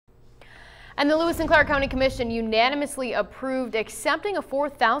And the Lewis and Clark County Commission unanimously approved accepting a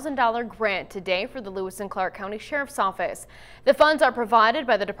 $4,000 grant today for the Lewis and Clark County Sheriff's Office. The funds are provided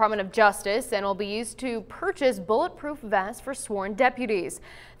by the Department of Justice and will be used to purchase bulletproof vests for sworn deputies.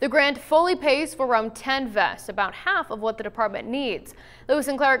 The grant fully pays for around 10 vests, about half of what the department needs. Lewis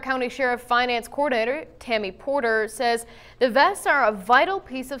and Clark County Sheriff Finance Coordinator Tammy Porter says the vests are a vital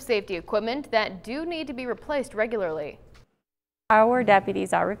piece of safety equipment that do need to be replaced regularly. Our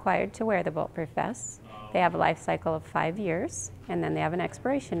deputies are required to wear the bulletproof vests. They have a life cycle of 5 years, and then they have an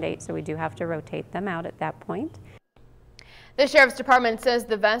expiration date, so we do have to rotate them out at that point. The Sheriff's Department says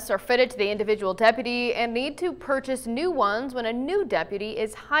the vests are fitted to the individual deputy and need to purchase new ones when a new deputy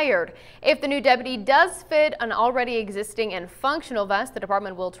is hired. If the new deputy does fit an already existing and functional vest, the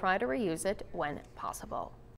department will try to reuse it when possible.